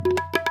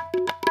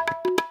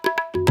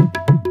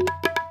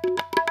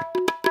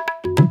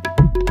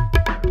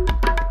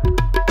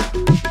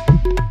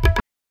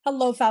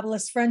Hello,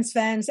 fabulous friends,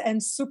 fans,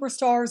 and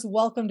superstars.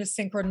 Welcome to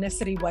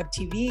Synchronicity Web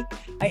TV.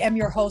 I am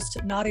your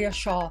host, Nadia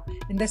Shaw,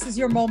 and this is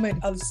your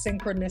moment of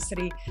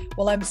synchronicity.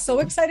 Well, I'm so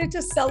excited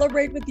to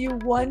celebrate with you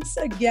once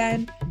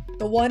again,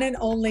 the one and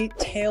only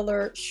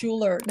Taylor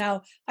Schuler.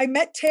 Now, I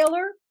met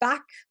Taylor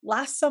back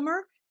last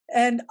summer,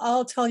 and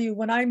I'll tell you,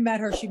 when I met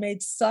her, she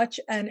made such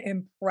an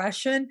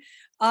impression.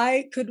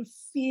 I could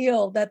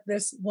feel that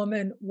this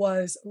woman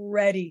was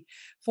ready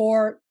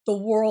for the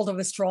world of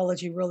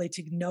astrology really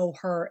to know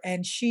her.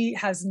 And she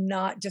has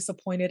not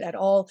disappointed at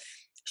all.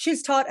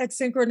 She's taught at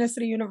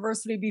Synchronicity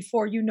University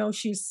before. You know,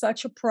 she's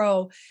such a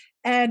pro.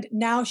 And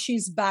now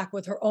she's back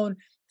with her own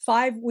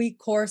 5-week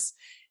course.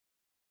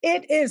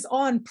 It is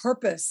on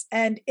purpose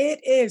and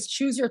it is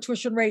choose your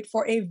tuition rate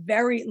for a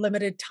very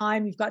limited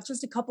time. You've got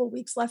just a couple of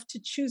weeks left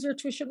to choose your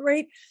tuition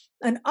rate,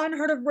 an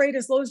unheard of rate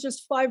as low as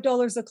just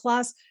 $5 a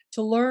class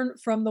to learn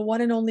from the one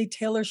and only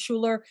Taylor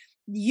Schuler.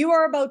 You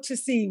are about to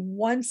see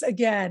once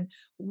again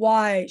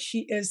why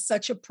she is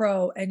such a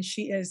pro and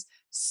she is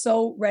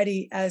so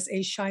ready as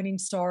a shining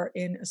star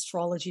in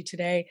astrology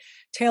today.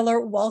 Taylor,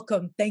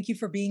 welcome. Thank you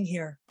for being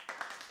here.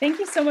 Thank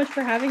you so much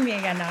for having me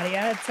again,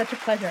 Nadia. It's such a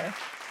pleasure.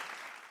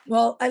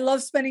 Well, I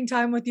love spending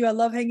time with you. I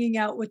love hanging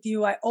out with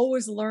you. I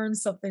always learn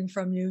something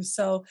from you.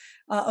 So,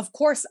 of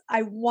course,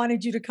 I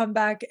wanted you to come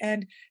back.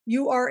 And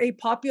you are a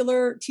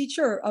popular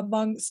teacher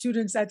among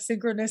students at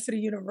Synchronicity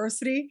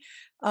University.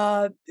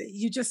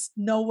 You just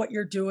know what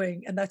you're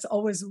doing. And that's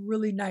always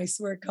really nice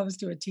where it comes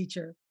to a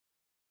teacher.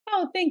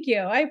 Oh, thank you.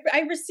 I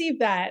received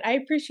that. I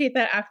appreciate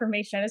that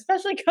affirmation,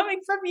 especially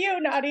coming from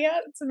you, Nadia.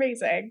 It's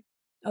amazing.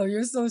 Oh,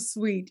 you're so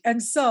sweet.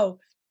 And so,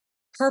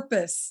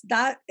 purpose,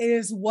 that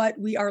is what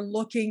we are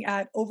looking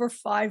at over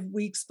 5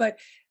 weeks. But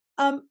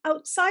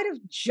outside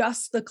of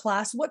just the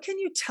class, what can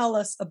you tell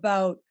us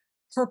about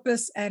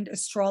purpose and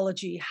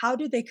astrology? How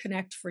do they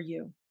connect for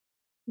you?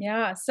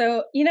 Yeah.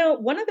 So,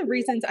 one of the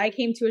reasons I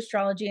came to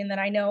astrology and that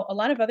I know a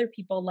lot of other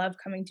people love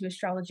coming to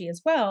astrology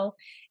as well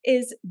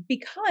is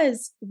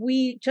because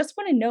we just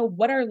want to know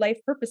what our life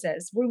purpose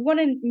is. We want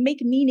to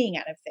make meaning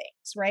out of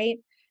things, right?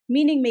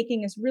 Meaning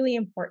making is really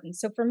important.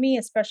 So, for me,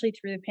 especially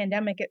through the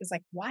pandemic, it was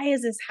like, why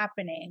is this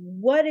happening?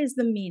 What is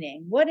the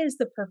meaning? What is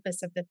the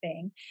purpose of the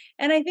thing?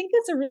 And I think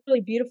that's a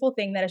really beautiful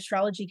thing that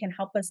astrology can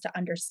help us to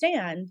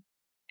understand.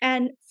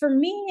 And for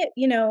me,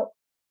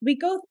 we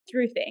go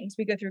through things.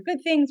 We go through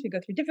good things, we go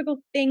through difficult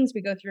things,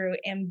 we go through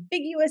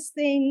ambiguous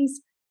things.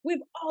 We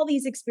have all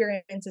these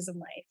experiences in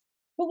life.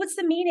 But what's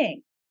the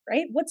meaning,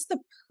 right? What's the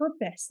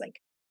purpose?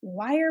 Like,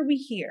 why are we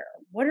here?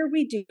 What are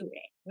we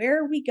doing?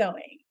 Where are we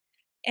going?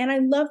 And I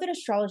love that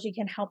astrology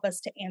can help us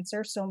to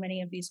answer so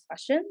many of these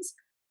questions.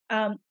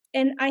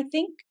 And I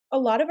think a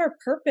lot of our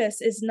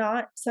purpose is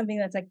not something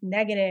that's like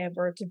negative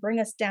or to bring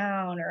us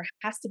down or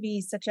has to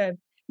be such a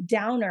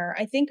downer.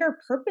 I think our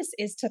purpose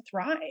is to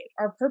thrive.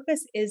 Our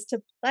purpose is to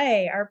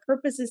play. Our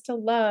purpose is to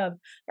love.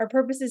 Our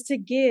purpose is to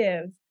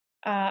give.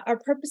 Our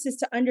purpose is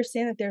to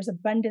understand that there's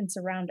abundance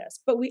around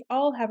us, but we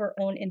all have our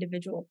own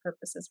individual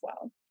purpose as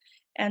well.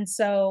 And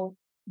so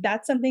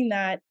that's something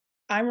that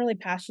I'm really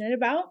passionate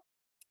about.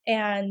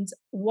 And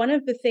one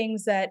of the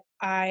things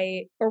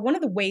or one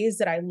of the ways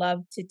that I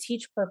love to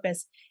teach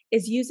purpose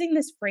is using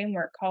this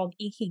framework called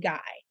ikigai.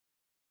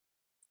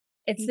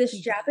 It's this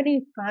Ikigai.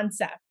 Japanese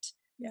concept.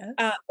 Yes.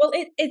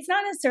 It's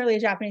not necessarily a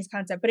Japanese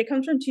concept, but it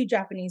comes from two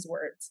Japanese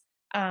words,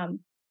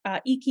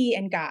 iki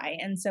and gai,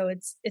 and so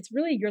it's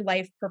really your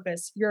life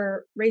purpose,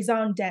 your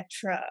raison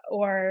d'être,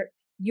 or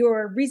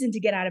your reason to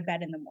get out of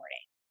bed in the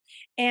morning.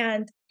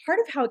 And part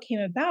of how it came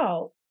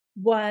about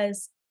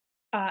was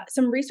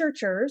some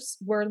researchers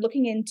were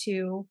looking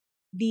into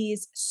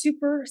these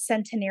super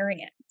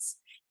centenarians,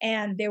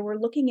 and they were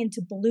looking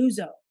into blue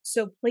zones.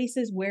 So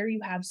places where you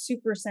have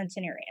super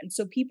centenarians.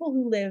 So people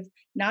who live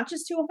not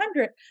just to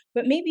 100,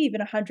 but maybe even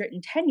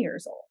 110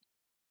 years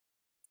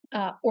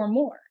old or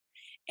more.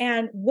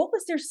 And what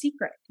was their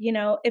secret?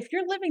 If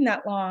you're living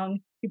that long,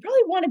 you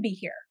probably want to be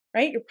here,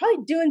 right? You're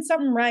probably doing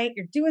something right.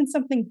 You're doing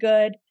something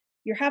good.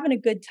 You're having a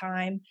good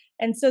time.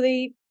 And so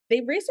they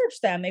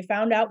researched them. They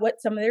found out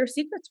what some of their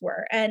secrets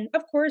were. And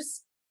of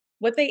course,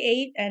 what they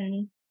ate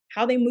and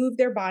how they moved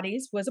their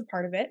bodies was a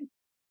part of it.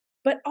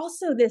 But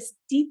also this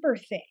deeper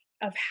thing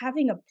of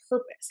having a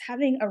purpose,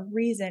 having a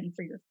reason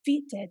for your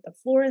feet to hit the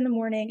floor in the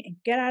morning and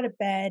get out of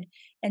bed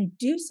and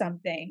do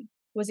something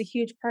was a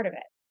huge part of it.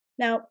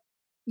 Now,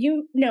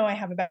 I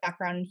have a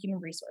background in human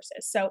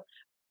resources. So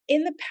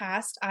in the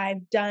past,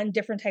 I've done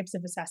different types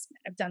of assessment.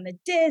 I've done the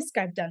DISC,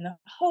 I've done the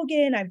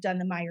Hogan, I've done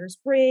the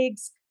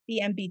Myers-Briggs,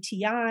 the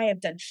MBTI,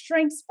 I've done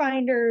strengths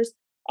finders,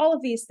 all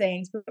of these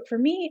things. But for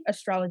me,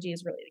 astrology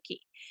is really the key.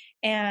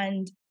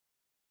 And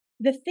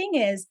the thing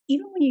is,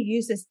 even when you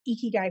use this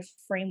Ikigai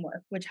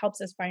framework, which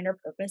helps us find our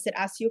purpose, it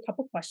asks you a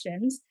couple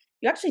questions.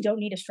 You actually don't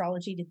need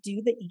astrology to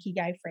do the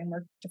Ikigai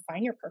framework to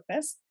find your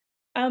purpose.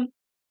 Um,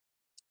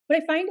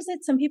 what I find is that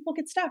some people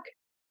get stuck.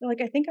 They're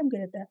like, I think I'm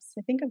good at this.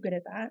 I think I'm good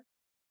at that.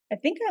 I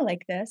think I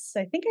like this.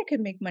 I think I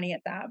could make money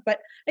at that, but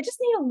I just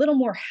need a little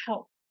more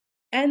help.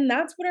 And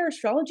that's what our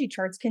astrology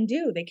charts can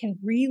do. They can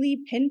really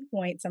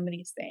pinpoint some of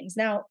these things.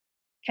 Now,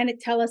 can it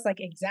tell us like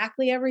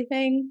exactly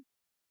everything?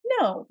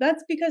 No,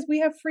 that's because we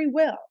have free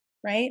will,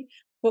 right?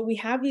 But we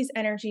have these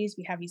energies,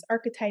 we have these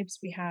archetypes,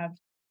 we have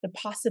the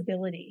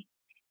possibility.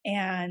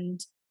 And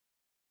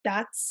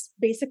that's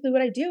basically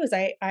what I do is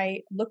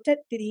I looked at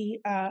the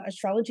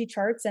astrology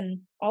charts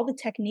and all the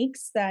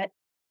techniques that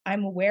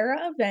I'm aware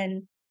of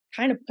and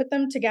kind of put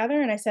them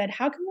together. And I said,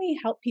 how can we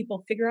help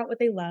people figure out what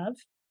they love,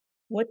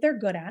 what they're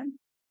good at,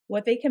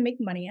 what they can make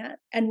money at,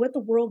 and what the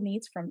world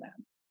needs from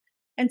them?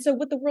 And so,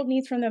 what the world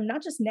needs from them,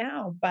 not just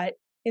now, but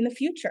in the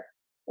future.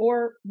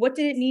 Or what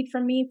did it need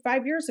from me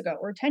 5 years ago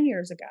or 10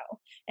 years ago?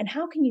 And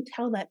how can you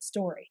tell that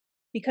story?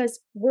 Because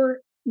we're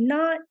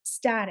not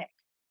static,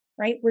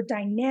 right? We're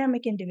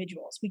dynamic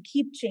individuals. We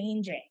keep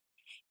changing.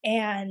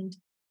 And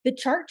the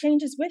chart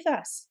changes with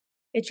us.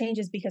 It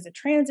changes because of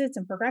transits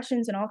and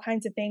progressions and all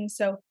kinds of things.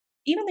 So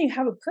even though you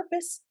have a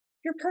purpose,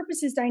 your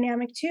purpose is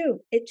dynamic too.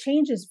 It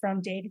changes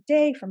from day to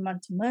day, from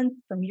month to month,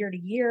 from year to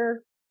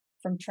year,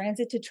 from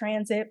transit to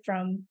transit,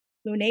 from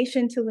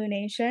lunation to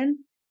lunation.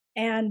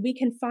 And we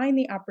can find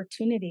the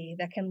opportunity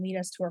that can lead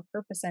us to our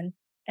purpose and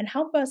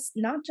help us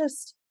not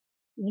just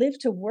live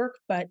to work,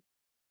 but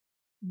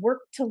work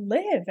to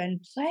live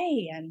and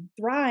play and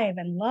thrive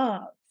and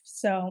love.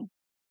 So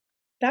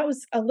that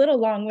was a little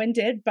long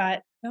winded,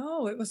 but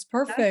No, it was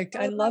that's perfect. I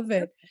all about love it.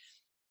 purpose.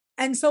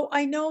 And so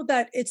I know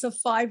that it's a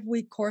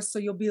 5-week course, so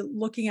you'll be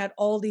looking at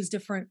all these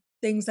different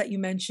things that you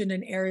mentioned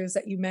and areas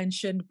that you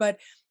mentioned. But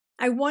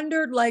I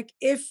wondered, like,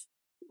 if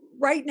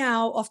right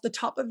now, off the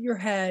top of your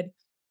head,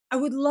 I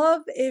would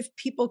love if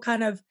people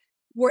kind of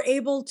were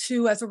able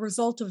to, as a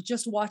result of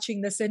just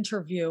watching this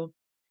interview,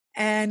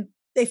 and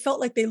they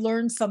felt like they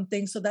learned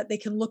something so that they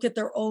can look at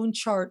their own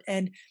chart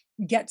and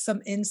get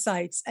some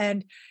insights.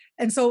 And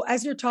so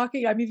as you're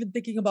talking, I'm even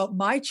thinking about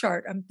my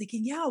chart. I'm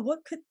thinking, yeah, what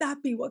could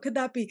that be? What could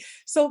that be?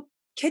 So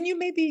can you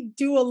maybe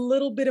do a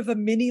little bit of a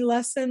mini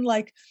lesson?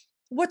 Like,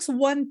 what's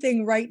one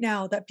thing right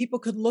now that people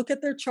could look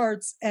at their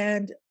charts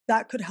and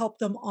that could help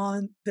them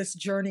on this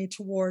journey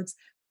towards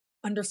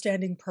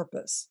understanding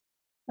purpose?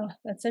 Oh,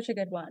 that's such a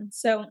good one.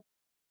 So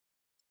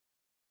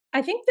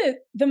I think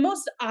the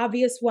most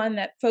obvious one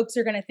that folks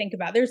are going to think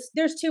about,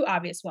 there's two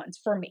obvious ones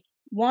for me.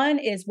 One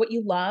is what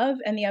you love,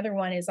 and the other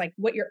one is like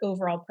what your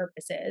overall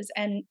purpose is.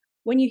 And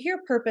when you hear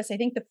purpose, I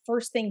think the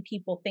first thing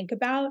people think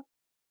about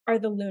are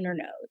the lunar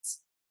nodes.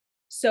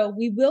 So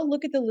we will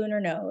look at the lunar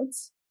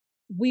nodes.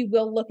 We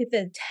will look at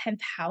the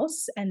 10th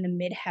house and the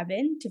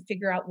midheaven to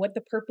figure out what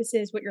the purpose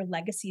is, what your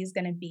legacy is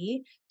going to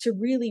be, to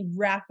really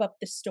wrap up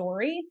the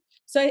story.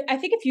 So I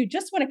think if you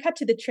just want to cut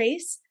to the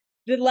chase,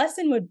 the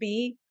lesson would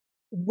be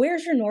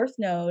where's your north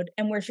node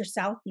and where's your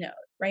south node,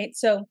 right?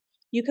 So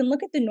you can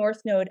look at the north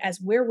node as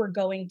where we're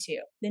going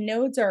to. The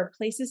nodes are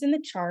places in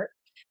the chart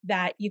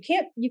that you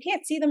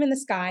can't see them in the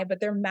sky, but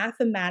they're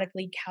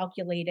mathematically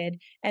calculated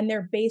and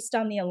they're based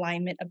on the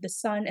alignment of the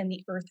sun and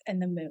the earth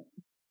and the moon.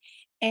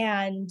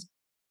 And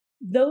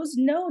those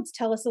nodes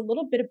tell us a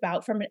little bit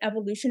about, from an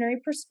evolutionary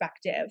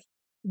perspective,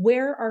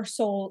 where our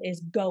soul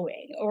is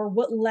going or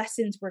what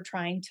lessons we're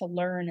trying to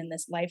learn in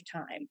this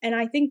lifetime. And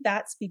I think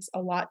that speaks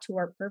a lot to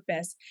our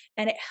purpose,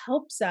 and it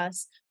helps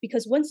us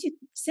because once you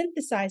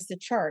synthesize the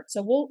chart,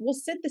 so we'll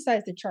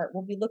synthesize the chart,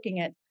 we'll be looking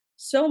at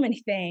so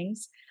many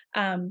things.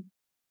 Um,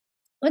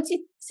 Once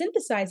you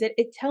synthesize it,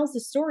 it tells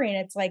the story, and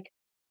it's like,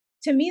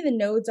 to me, the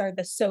nodes are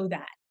the so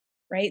that,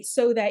 right?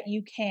 So that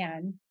you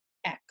can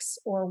X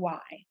or Y.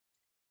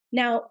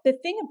 Now, the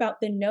thing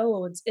about the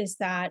nodes is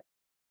that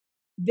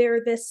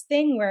they're this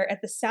thing where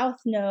at the south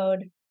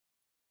node,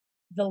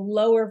 the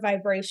lower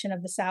vibration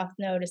of the south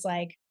node is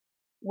like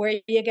where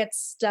you get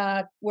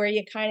stuck, where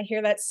you kind of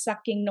hear that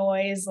sucking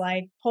noise,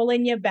 like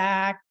pulling you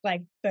back,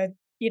 like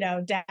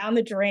down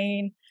the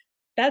drain.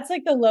 That's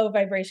like the low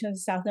vibration of the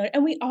south node.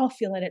 And we all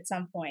feel it at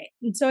some point.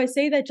 And so I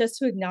say that just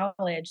to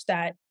acknowledge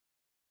that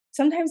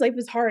sometimes life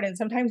is hard and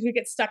sometimes we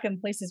get stuck in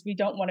places we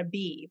don't want to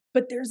be,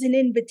 but there's an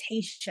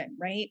invitation,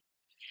 right?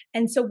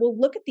 And so we'll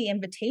look at the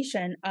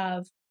invitation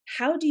of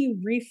how do you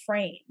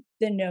reframe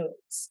the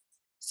nodes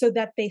so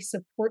that they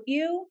support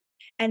you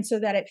and so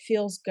that it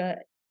feels good.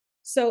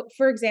 So,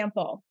 for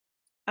example,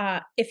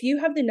 if you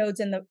have the nodes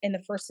in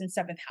the first and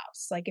seventh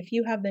house, like if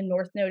you have the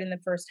north node in the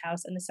first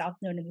house and the south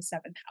node in the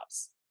seventh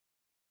house,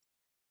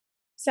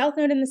 south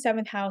node in the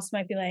seventh house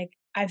might be like,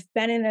 I've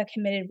been in a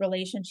committed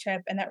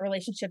relationship and that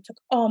relationship took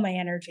all my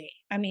energy.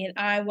 I mean,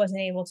 I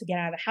wasn't able to get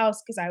out of the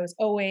house because I was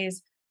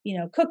always,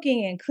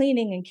 cooking and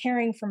cleaning and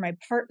caring for my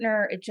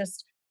partner.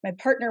 My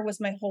partner was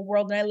my whole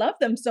world and I loved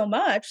them so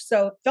much.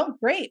 So it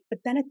felt great. But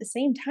then at the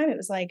same time, it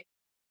was like,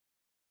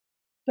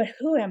 but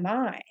who am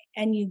I?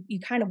 And you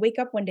kind of wake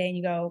up one day and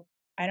you go,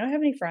 I don't have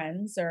any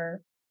friends,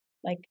 or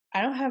like,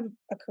 I don't have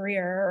a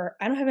career, or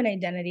I don't have an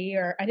identity,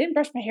 or I didn't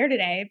brush my hair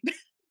today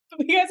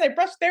because I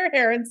brushed their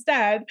hair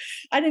instead.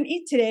 I didn't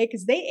eat today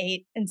because they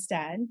ate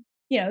instead.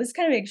 This is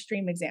kind of an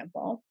extreme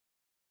example.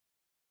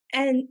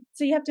 And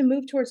so you have to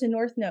move towards the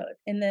north node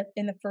in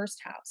the first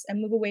house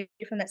and move away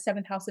from that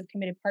seventh house of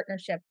committed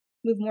partnership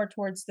move more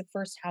towards the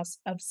first house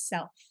of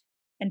self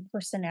and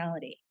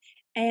personality.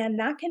 And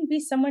that can be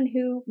someone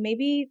who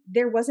maybe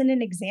there wasn't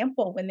an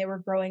example when they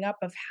were growing up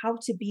of how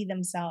to be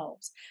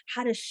themselves,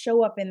 how to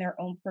show up in their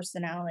own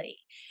personality.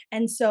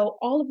 And so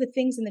all of the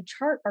things in the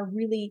chart are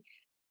really,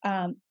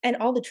 and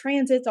all the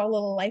transits, all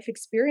of the life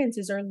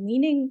experiences are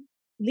leading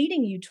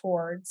you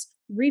towards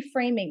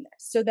reframing this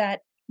so that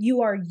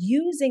you are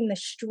using the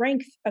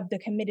strength of the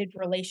committed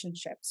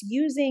relationships,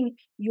 using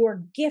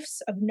your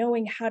gifts of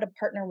knowing how to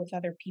partner with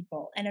other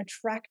people and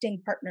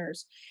attracting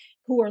partners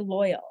who are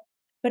loyal.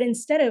 But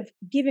instead of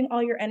giving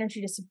all your energy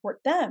to support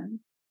them,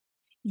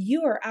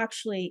 you are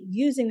actually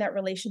using that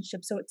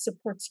relationship so it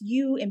supports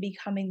you in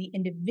becoming the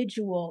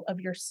individual of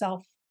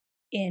yourself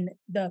in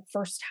the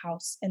first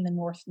house in the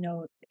North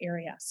Node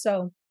area.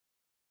 So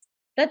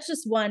that's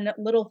just one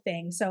little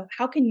thing. So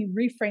how can you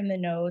reframe the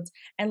nodes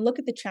and look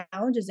at the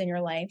challenges in your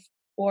life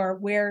or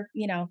where,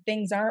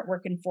 things aren't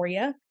working for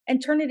you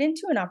and turn it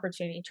into an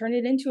opportunity, turn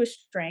it into a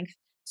strength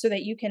so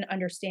that you can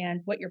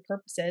understand what your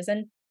purpose is.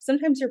 And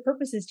sometimes your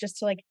purpose is just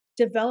to like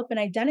develop an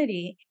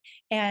identity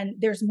and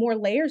there's more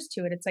layers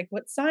to it. It's like,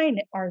 what sign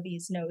are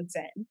these nodes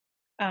in?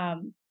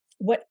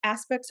 What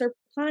aspects are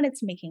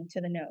planets making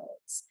to the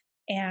nodes?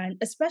 And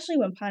especially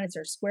when planets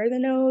are square the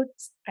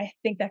nodes, I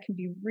think that can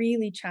be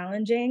really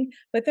challenging,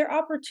 but there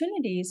are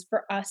opportunities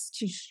for us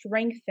to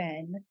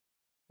strengthen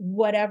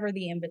whatever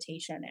the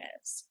invitation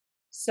is.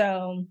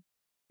 So,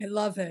 I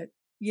love it.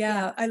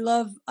 yeah. Yeah, I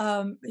love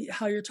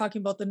how you're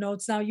talking about the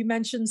notes. Now, you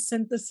mentioned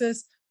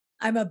synthesis.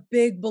 I'm a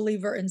big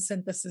believer in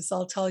synthesis,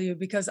 I'll tell you,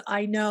 because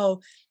I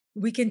know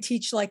we can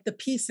teach like the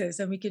pieces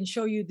and we can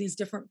show you these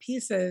different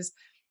pieces,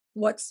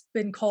 what's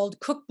been called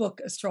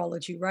cookbook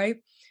astrology, right?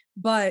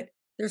 But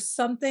there's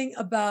something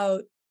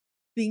about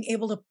being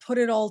able to put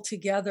it all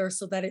together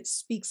so that it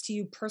speaks to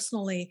you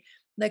personally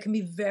that can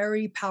be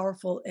very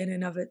powerful in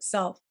and of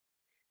itself.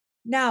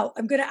 Now,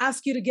 I'm going to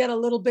ask you to get a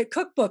little bit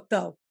cookbook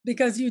though,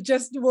 because you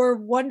just were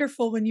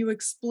wonderful when you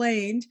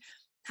explained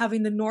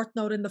having the North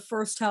Node in the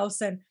first house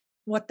and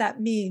what that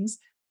means.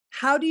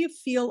 How do you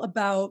feel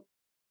about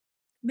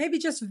maybe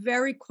just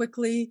very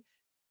quickly,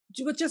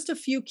 with just a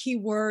few key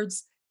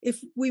words,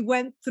 if we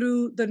went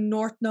through the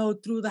North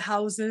Node through the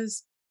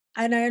houses?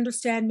 And I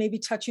understand maybe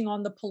touching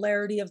on the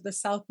polarity of the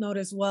South Node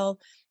as well,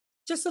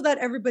 just so that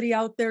everybody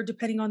out there,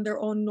 depending on their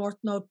own North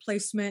Node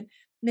placement,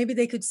 maybe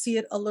they could see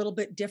it a little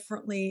bit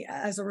differently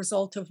as a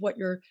result of what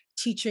you're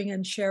teaching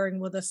and sharing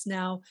with us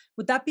now.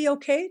 Would that be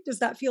okay? Does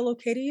that feel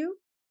okay to you?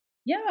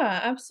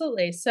 Yeah,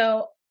 absolutely.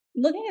 So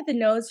looking at the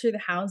nodes through the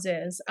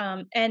houses,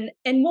 and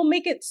we'll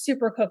make it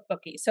super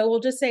cookbooky. So we'll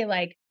just say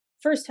like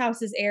first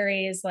house is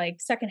Aries,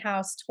 like second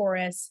house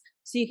Taurus,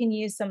 so you can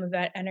use some of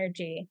that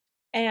energy.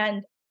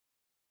 And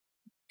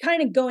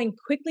kind of going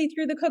quickly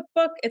through the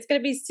cookbook, it's going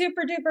to be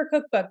super duper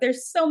cookbook.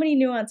 There's so many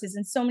nuances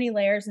and so many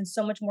layers and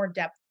so much more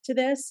depth to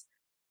this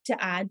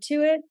to add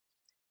to it.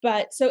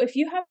 But so if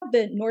you have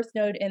the North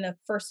Node in the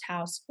first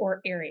house or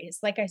Aries,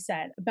 like I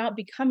said, about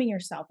becoming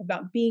yourself,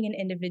 about being an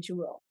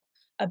individual,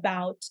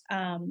 about,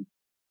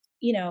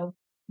 you know,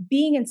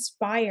 being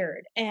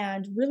inspired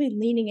and really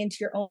leaning into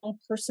your own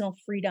personal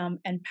freedom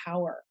and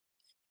power.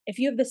 If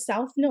you have the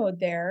South Node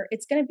there,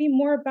 it's going to be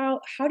more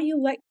about how do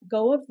you let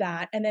go of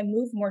that and then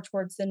move more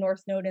towards the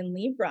North Node in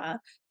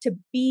Libra to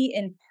be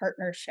in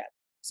partnership.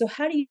 So,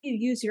 how do you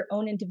use your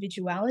own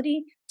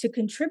individuality to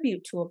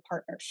contribute to a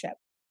partnership?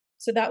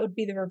 So, that would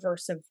be the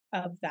reverse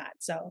of that.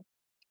 So,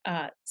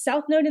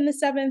 South Node in the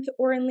seventh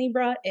or in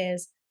Libra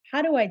is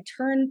how do I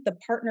turn the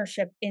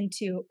partnership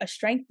into a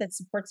strength that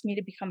supports me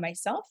to become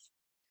myself?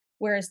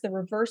 Whereas the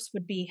reverse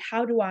would be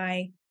how do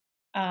I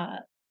uh,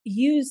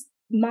 use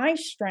my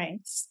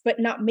strengths, but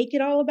not make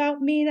it all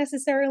about me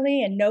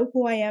necessarily, and know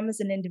who I am as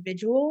an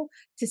individual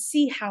to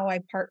see how I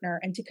partner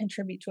and to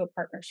contribute to a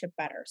partnership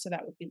better. So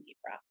that would be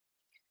Libra,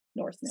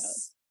 North Node.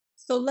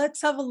 So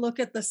let's have a look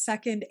at the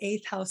second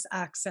eighth house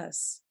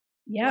axis.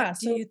 Yeah. What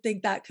do So you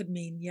think that could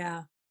mean?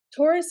 Yeah.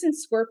 Taurus and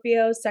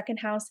Scorpio, second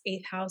house,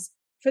 eighth house.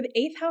 For the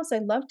eighth house, I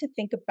love to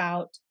think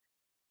about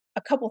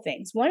a couple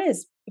things. One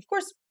is, of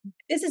course,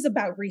 this is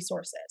about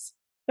resources,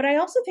 but I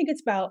also think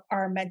it's about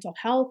our mental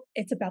health.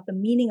 It's about the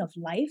meaning of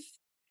life.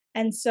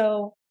 And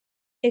so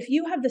if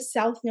you have the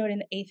South Node in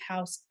the eighth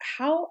house,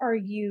 how are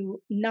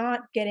you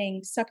not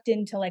getting sucked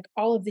into like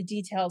all of the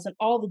details and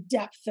all the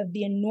depth of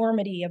the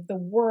enormity of the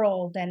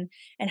world and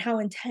how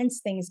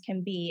intense things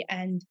can be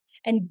and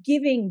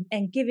giving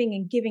and giving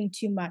and giving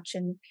too much.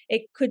 And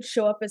it could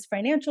show up as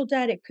financial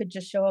debt. It could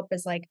just show up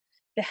as like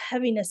the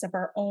heaviness of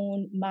our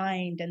own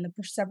mind and the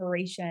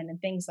perseveration and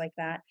things like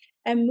that,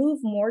 and move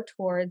more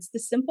towards the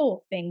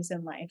simple things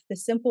in life, the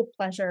simple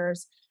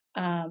pleasures,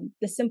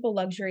 the simple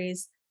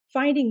luxuries,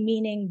 finding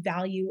meaning,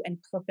 value, and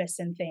purpose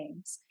in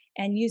things,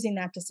 and using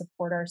that to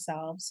support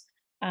ourselves.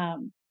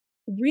 Um,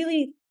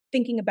 really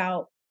thinking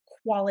about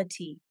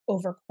quality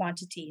over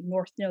quantity,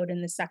 North Node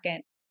in the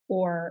second,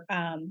 or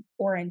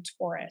in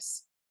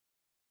Taurus,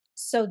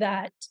 so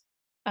that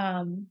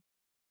um,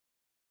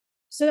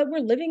 so that we're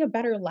living a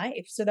better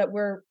life, so that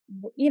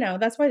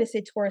that's why they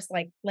say Taurus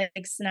like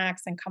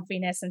snacks and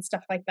comfiness and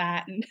stuff like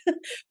that. And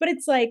but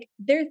it's like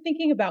they're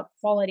thinking about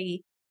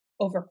quality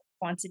over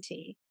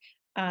quantity.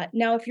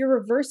 Now, if you're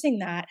reversing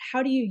that,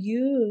 how do you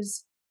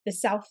use the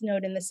South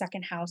Node in the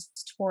second house,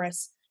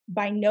 Taurus,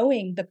 by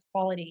knowing the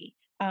quality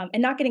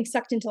and not getting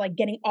sucked into like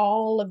getting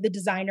all of the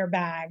designer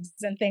bags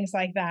and things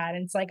like that?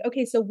 And it's like,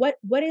 okay, so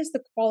what is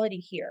the quality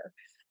here?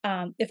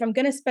 If I'm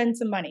going to spend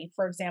some money,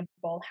 for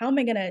example, how am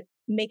I going to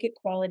make it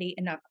quality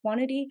and not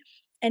quantity?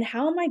 And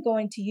how am I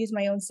going to use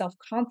my own self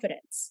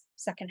confidence,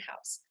 second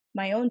house,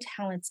 my own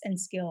talents and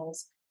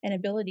skills and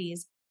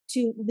abilities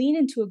to lean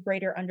into a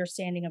greater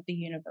understanding of the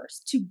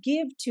universe, to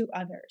give to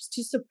others,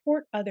 to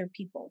support other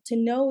people, to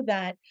know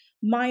that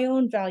my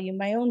own value,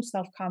 my own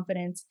self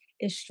confidence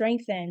is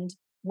strengthened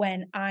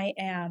when I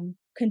am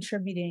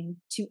contributing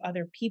to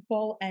other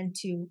people and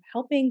to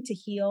helping to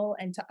heal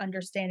and to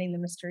understanding the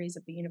mysteries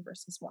of the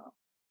universe as well.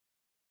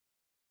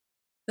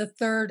 The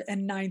third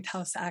and ninth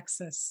house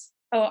axis.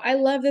 Oh, I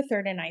love the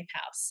third and ninth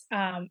house.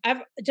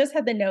 I've just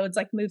had the nodes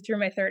like move through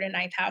my third and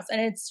ninth house, and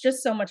it's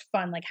just so much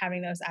fun, like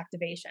having those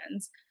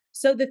activations.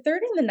 So the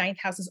third and the ninth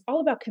house is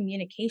all about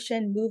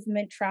communication,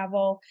 movement,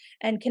 travel,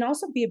 and can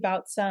also be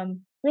about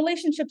some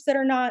relationships that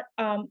are not,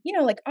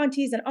 like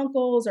aunties and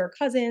uncles or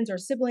cousins or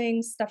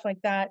siblings, stuff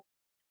like that,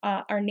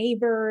 our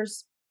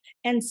neighbors.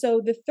 And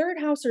so the third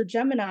house or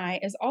Gemini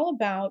is all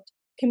about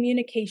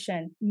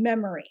communication,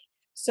 memory.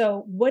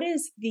 So, what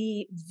is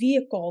the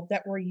vehicle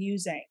that we're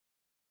using?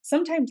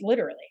 Sometimes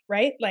literally,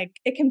 right? Like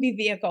it can be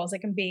vehicles. It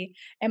can be,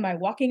 am I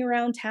walking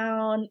around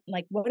town?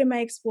 Like, what am I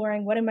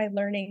exploring? What am I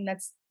learning?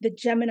 That's the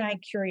Gemini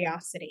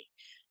curiosity.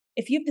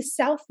 If you have the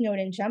South Node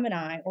in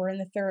Gemini or in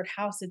the third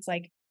house, it's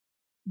like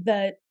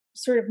the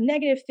sort of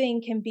negative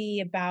thing can be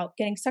about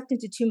getting sucked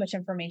into too much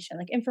information,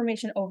 like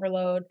information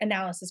overload,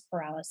 analysis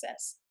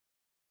paralysis.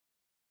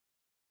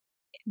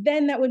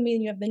 Then that would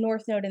mean you have the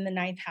North Node in the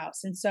ninth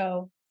house. And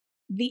so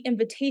the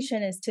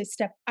invitation is to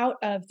step out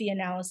of the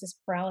analysis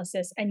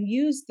paralysis and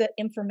use the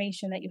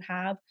information that you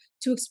have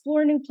to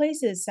explore new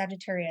places,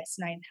 Sagittarius,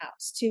 ninth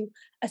house, to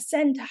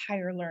ascend to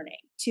higher learning,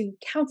 to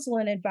counsel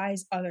and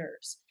advise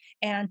others,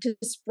 and to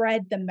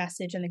spread the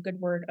message and the good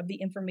word of the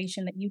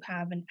information that you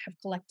have and have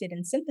collected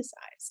and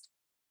synthesized.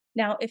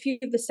 Now, if you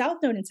have the South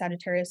Node in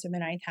Sagittarius in the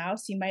ninth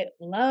house, you might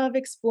love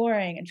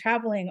exploring and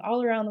traveling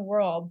all around the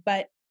world,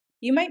 but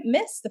you might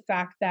miss the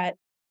fact that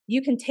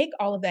you can take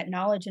all of that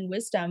knowledge and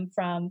wisdom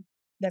from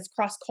that's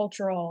cross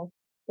cultural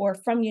or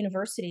from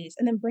universities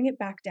and then bring it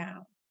back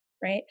down,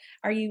 right?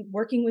 Are you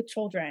working with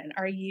children?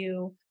 Are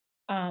you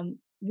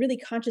really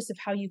conscious of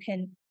how you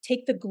can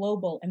take the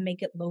global and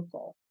make it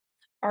local?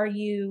 Are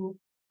you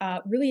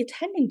really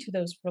attending to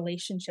those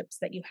relationships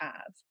that you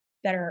have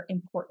that are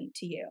important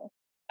to you?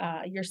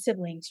 Your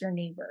siblings, your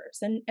neighbors,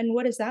 and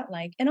what is that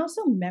like? And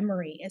also,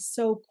 memory is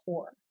so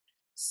core.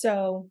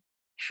 So,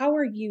 how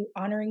are you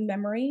honoring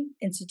memory,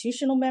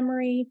 institutional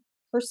memory,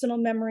 personal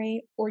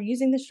memory, or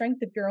using the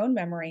strength of your own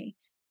memory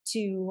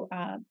to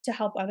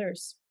help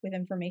others with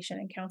information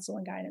and counsel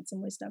and guidance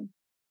and wisdom?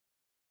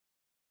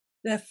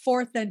 The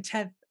fourth and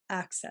 10th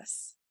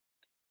axis.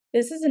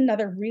 This is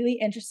another really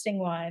interesting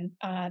one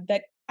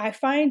that I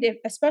find,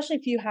 especially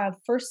if you have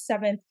first,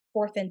 seventh,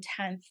 fourth, and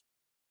 10th,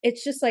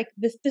 it's just like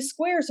the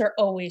squares are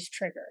always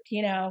triggered,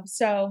 you know?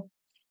 So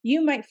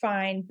you might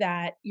find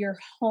that your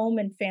home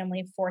and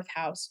family, fourth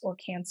house or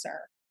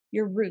Cancer,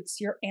 your roots,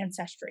 your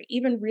ancestry,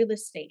 even real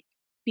estate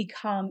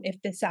become, if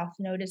the South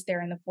Node is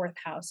there in the fourth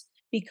house,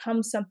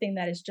 become something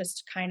that is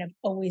just kind of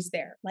always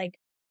there. Like,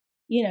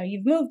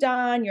 you've moved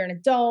on, you're an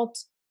adult,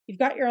 you've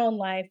got your own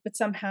life, but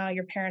somehow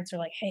your parents are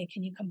like, hey,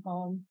 can you come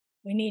home?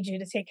 We need you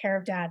to take care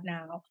of dad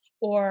now.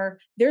 Or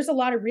there's a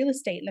lot of real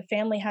estate and the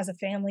family has a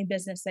family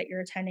business that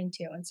you're attending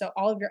to. And so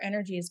all of your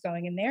energy is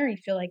going in there. You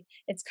feel like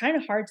it's kind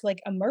of hard to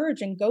like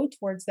emerge and go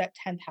towards that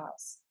 10th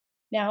house.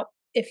 Now,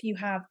 if you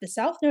have the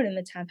South Node in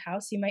the 10th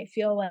house, you might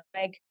feel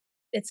like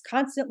it's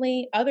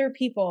constantly other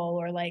people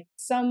or like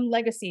some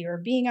legacy or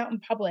being out in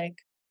public.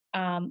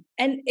 And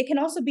it can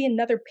also be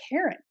another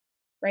parent,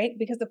 right?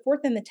 Because the fourth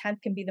and the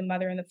 10th can be the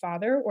mother and the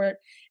father, or,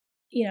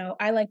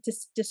 I like to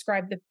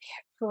describe the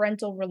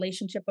parental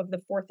relationship of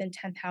the fourth and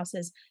 10th house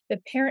as the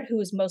parent who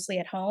is mostly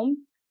at home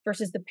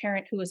versus the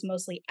parent who is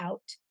mostly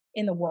out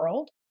in the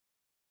world.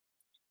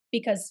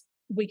 Because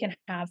we can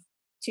have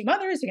two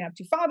mothers, we can have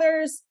two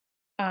fathers,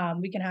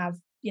 we can have,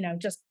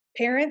 just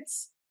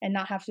parents and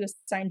not have to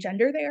assign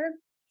gender there.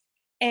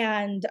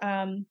 And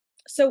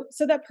so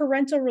that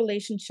parental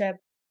relationship,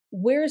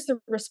 where's the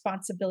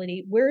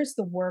responsibility? Where's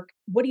the work?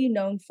 What are you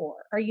known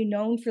for? Are you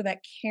known for that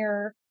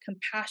care,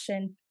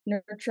 compassion,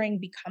 nurturing,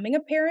 becoming a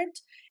parent?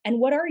 And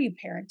what are you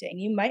parenting?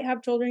 You might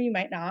have children, you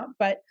might not,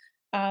 but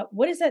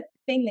what is that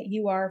thing that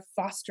you are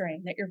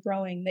fostering, that you're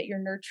growing, that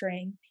you're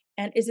nurturing?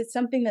 And is it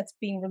something that's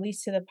being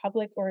released to the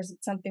public, or is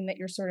it something that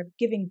you're sort of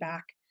giving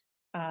back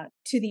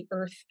to the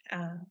earth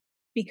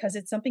because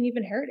it's something you've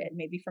inherited,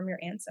 maybe from your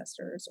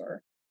ancestors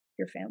or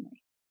your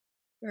family?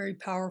 Very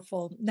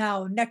powerful.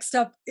 Now, next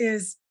up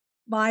is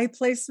my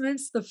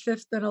placements, the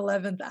fifth and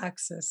 11th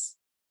axis.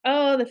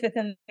 Oh, the 5th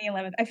and the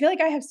 11th. I feel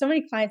like I have so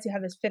many clients who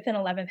have this 5th and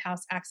 11th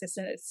house axis,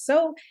 and it's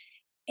so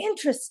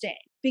interesting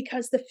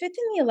because the 5th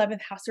and the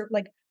 11th house are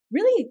like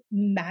really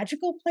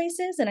magical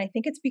places. And I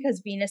think it's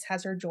because Venus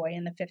has her joy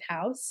in the 5th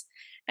house.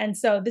 And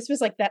so this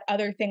was like that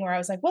other thing where I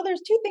was like, well,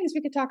 there's two things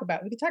we could talk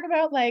about. We could talk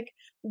about like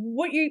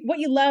what you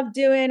love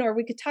doing, or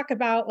we could talk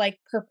about like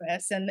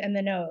purpose and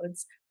the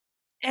nodes.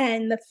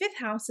 And the 5th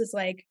house is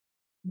like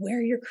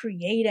where you're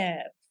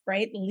creative,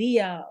 right?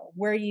 Leo,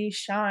 where you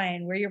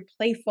shine, where you're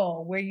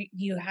playful, where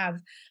you have,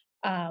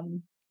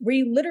 where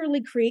you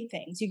literally create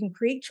things. You can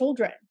create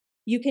children.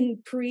 You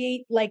can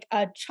create like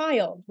a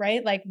child,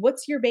 right? Like,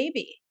 what's your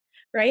baby,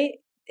 right?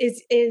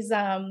 Is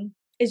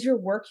your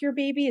work your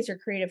baby? Is your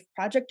creative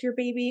project your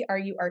baby? Are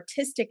you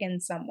artistic in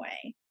some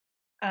way?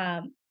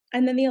 Um,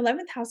 and then the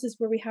 11th house is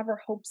where we have our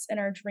hopes and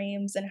our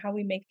dreams and how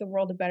we make the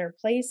world a better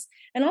place.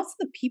 And also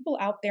the people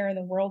out there in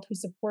the world who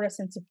support us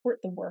and support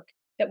the work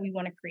that we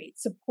want to create,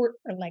 support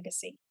our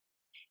legacy.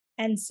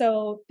 And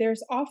so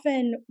there's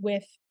often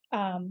with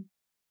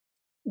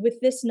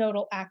this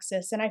nodal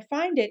axis, and I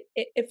find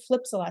it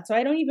flips a lot. So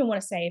I don't even want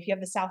to say if you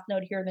have the south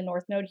node here, the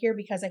north node here,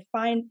 because I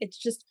find it's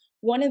just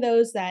one of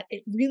those that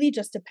it really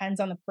just depends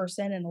on the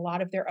person and a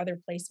lot of their other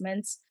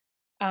placements,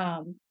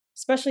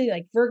 especially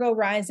like Virgo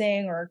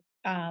rising or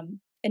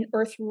an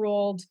earth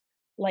ruled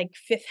like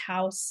fifth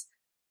house.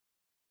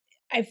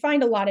 I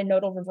find a lot of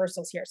nodal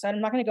reversals here. So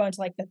I'm not going to go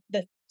into like what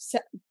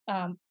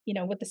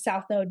the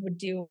south node would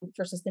do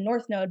versus the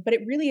north node, but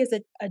it really is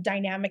a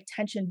dynamic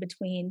tension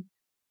between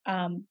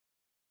um,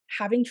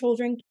 having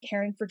children,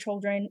 caring for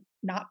children,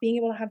 not being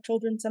able to have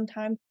children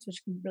sometimes,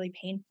 which can be really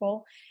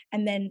painful,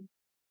 and then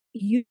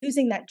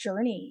using that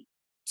journey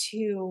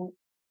to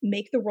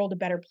make the world a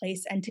better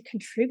place and to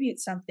contribute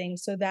something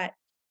so that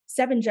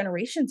 7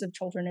 generations of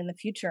children in the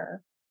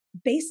future,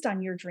 based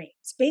on your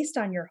dreams, based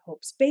on your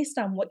hopes, based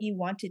on what you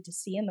wanted to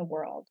see in the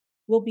world,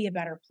 will be a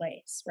better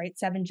place, right?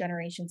 7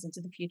 generations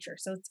into the future.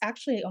 So it's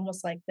actually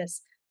almost like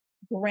this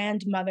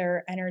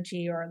grandmother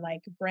energy or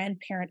like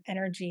grandparent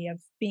energy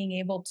of being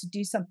able to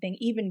do something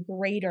even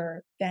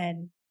greater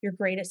than your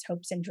greatest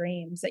hopes and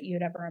dreams that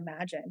you'd ever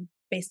imagine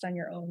based on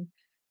your own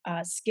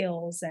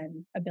skills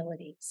and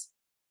abilities.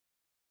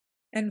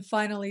 And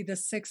finally, the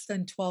 6th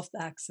and 12th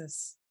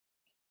axis.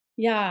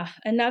 Yeah,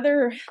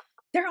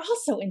 they're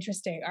also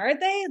interesting, aren't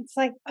they? It's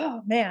like,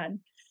 oh man.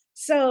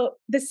 So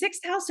the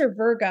sixth house or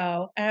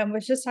Virgo, and I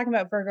was just talking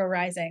about Virgo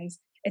risings.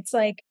 It's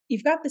like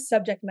you've got the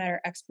subject matter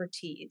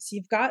expertise.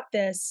 You've got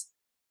this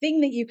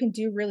thing that you can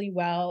do really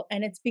well.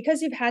 And it's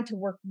because you've had to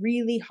work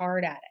really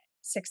hard at it,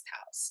 sixth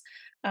house.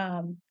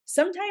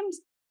 Sometimes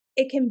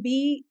it can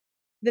be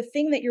the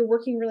thing that you're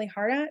working really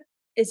hard at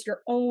is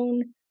your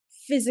own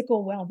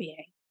physical well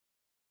being.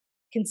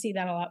 Can see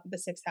that a lot with the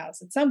sixth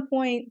house. At some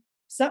point,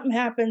 something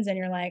happens and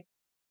you're like,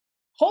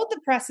 hold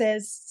the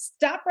presses,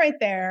 stop right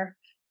there.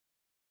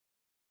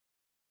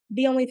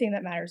 The only thing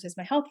that matters is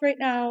my health right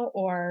now,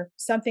 or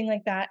something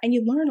like that. And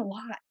you learn a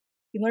lot.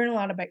 You learn a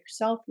lot about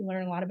yourself. You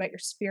learn a lot about your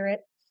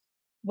spirit.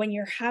 When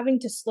you're having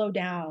to slow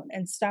down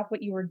and stop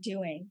what you were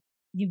doing,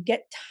 you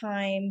get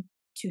time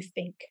to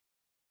think.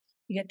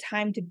 You get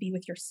time to be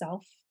with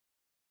yourself.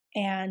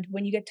 And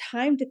when you get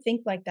time to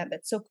think like that,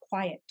 that's so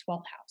quiet,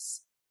 12th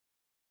house,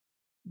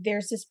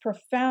 there's this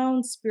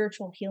profound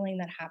spiritual healing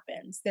that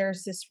happens.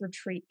 There's this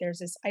retreat, there's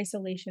this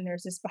isolation,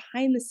 there's this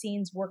behind the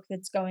scenes work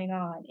that's going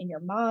on in your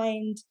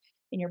mind,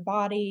 in your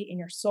body, in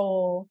your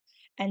soul.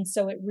 And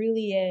so it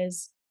really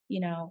is,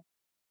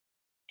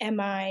 am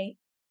I,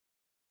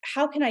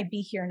 how can I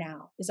be here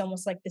now? Is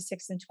almost like the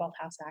 6th and 12th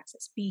house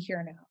axis. Be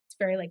here now. It's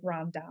very like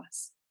Ram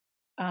Dass.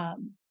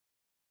 Um,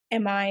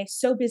 am I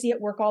so busy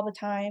at work all the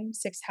time,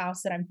 6th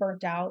house, that I'm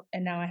burnt out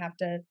and now I have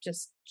to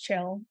just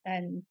chill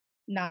and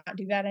not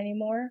do that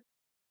anymore?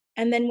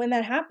 And then when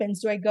that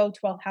happens, do I go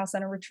 12th house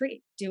on a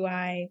retreat?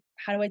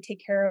 How do I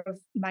take care of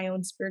my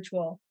own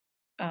spiritual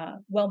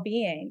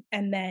well-being?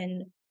 And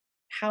then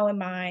how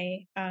am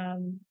I,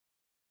 um,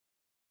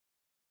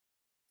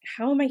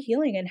 how am I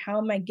healing and how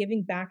am I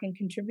giving back and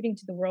contributing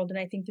to the world? And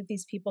I think that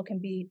these people can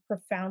be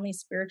profoundly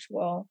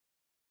spiritual.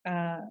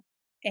 Uh,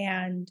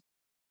 and,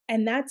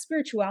 and that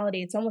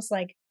spirituality, it's almost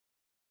like,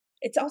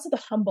 it's also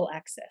the humble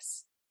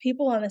axis.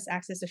 People on this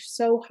axis are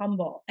so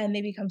humble and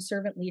they become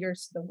servant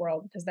leaders to the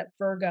world because that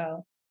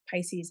Virgo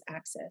Pisces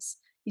axis.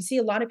 You see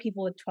a lot of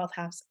people with 12th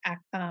house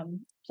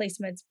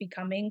placements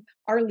becoming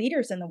our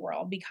leaders in the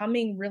world,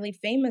 becoming really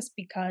famous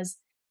because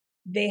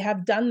they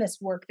have done this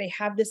work. They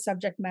have this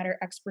subject matter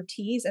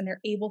expertise and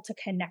they're able to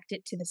connect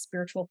it to the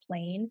spiritual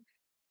plane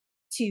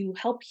to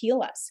help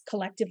heal us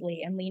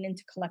collectively and lean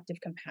into collective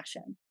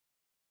compassion.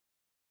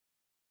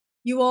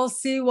 You all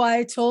see why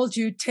I told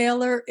you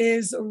Taylor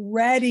is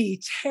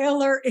ready.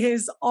 Taylor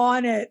is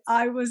on it.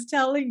 I was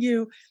telling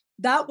you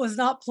that was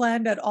not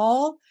planned at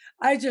all.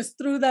 I just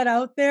threw that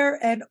out there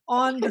and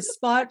on the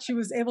spot, she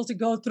was able to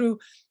go through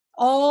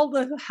all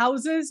the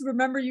houses.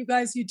 Remember, you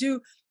guys, you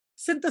do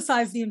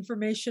synthesize the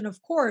information,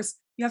 of course.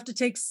 You have to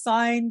take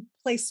sign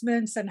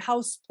placements and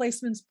house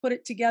placements, put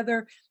it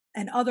together,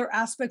 and other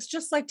aspects,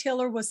 just like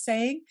Taylor was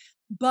saying.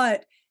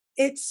 But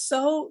it's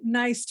so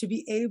nice to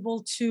be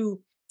able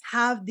to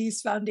have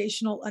these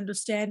foundational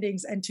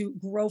understandings and to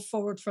grow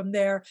forward from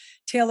there.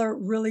 Taylor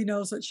really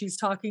knows what she's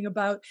talking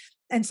about.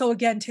 And so,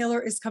 again,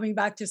 Taylor is coming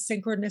back to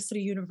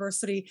Synchronicity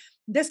University,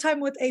 this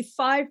time with a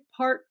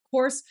 5-part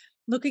course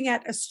looking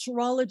at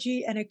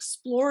astrology and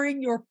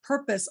exploring your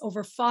purpose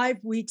over 5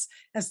 weeks,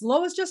 as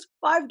low as just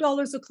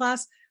 $5 a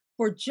class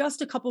for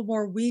just a couple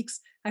more weeks.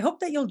 I hope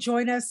that you'll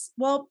join us.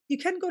 Well, you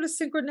can go to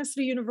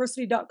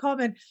synchronicityuniversity.com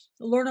and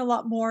learn a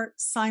lot more.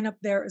 Sign up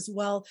there as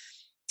well.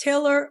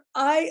 Taylor,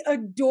 I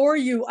adore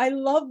you. I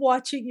love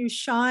watching you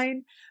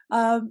shine.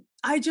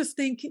 I just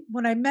think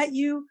when I met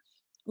you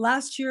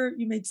last year,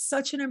 you made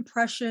such an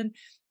impression,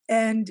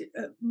 and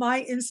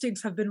my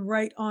instincts have been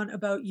right on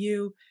about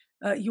you.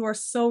 You are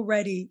so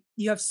ready.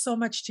 You have so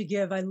much to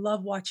give. I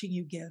love watching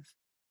you give.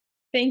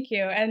 Thank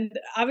you. And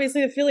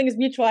obviously the feeling is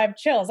mutual. I have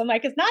chills. I'm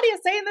like, is Nadia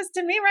saying this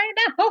to me right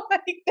now?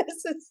 Like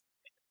this is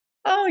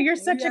oh, you're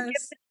Oh, such a gift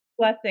yes. and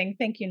blessing.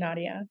 Thank you,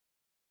 Nadia.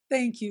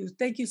 Thank you.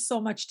 Thank you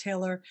so much,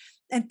 Taylor.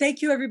 And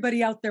thank you,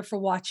 everybody out there, for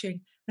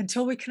watching.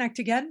 Until we connect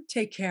again,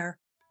 take care.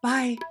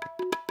 Bye.